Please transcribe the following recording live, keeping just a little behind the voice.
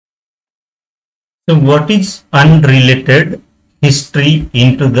So what is unrelated history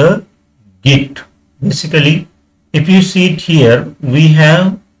into the Git? Basically, if you see it here, we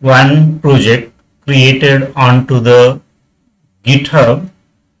have one project created onto the GitHub,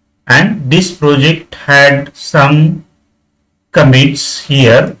 and this project had some commits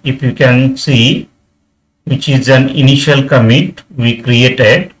here, if you can see, which is an initial commit we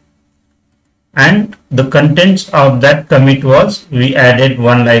created, and the contents of that commit was we added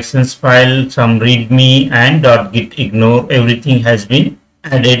one license file, some readme and .git ignore. Everything has been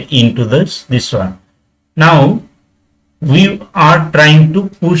added into this one. Now we are trying to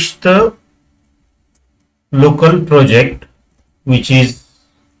push the local project, which is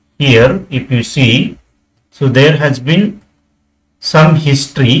here, if you see. So there has been some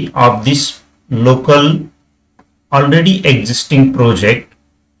history of this local already existing project,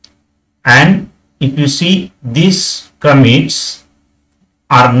 and if you see, these commits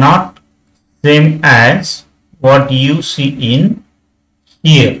are not same as what you see in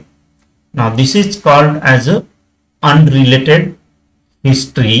here. Now this is called as a unrelated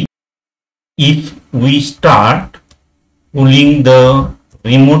history. If we start pulling the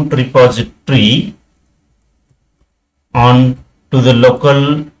remote repository on to the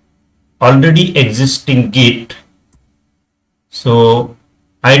local already existing Git, so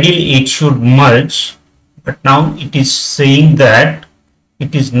ideally it should merge, but now it is saying that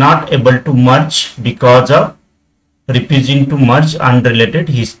it is not able to merge because of refusing to merge unrelated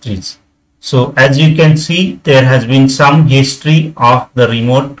histories. So as you can see, there has been some history of the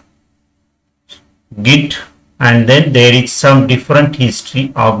remote Git, and then there is some different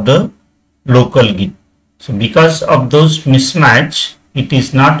history of the local Git. So because of those mismatch, it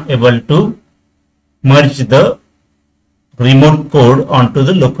is not able to merge the remote code onto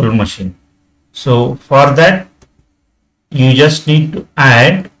the local machine. So for that, you just need to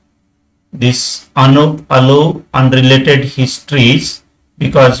add this allow unrelated histories,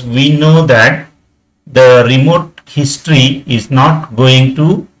 because we know that the remote history is not going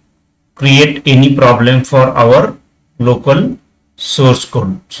to create any problem for our local source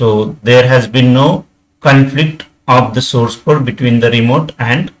code. So there has been no conflict of the source code between the remote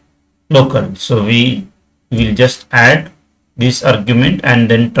and local. So we will just add this argument and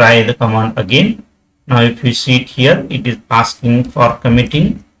then try the command again. Now if you see it here, it is asking for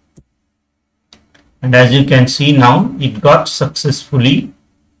committing, and as you can see now it got successfully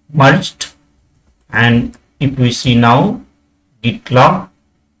merged. And if we see now git log,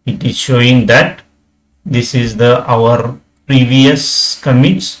 it is showing that this is the our previous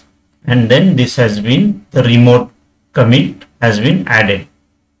commits, and then this has been the remote commit has been added.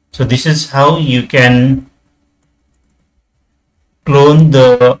 So this is how you can clone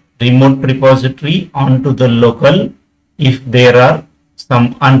the remote repository onto the local if there are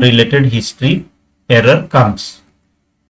some unrelated history error comes.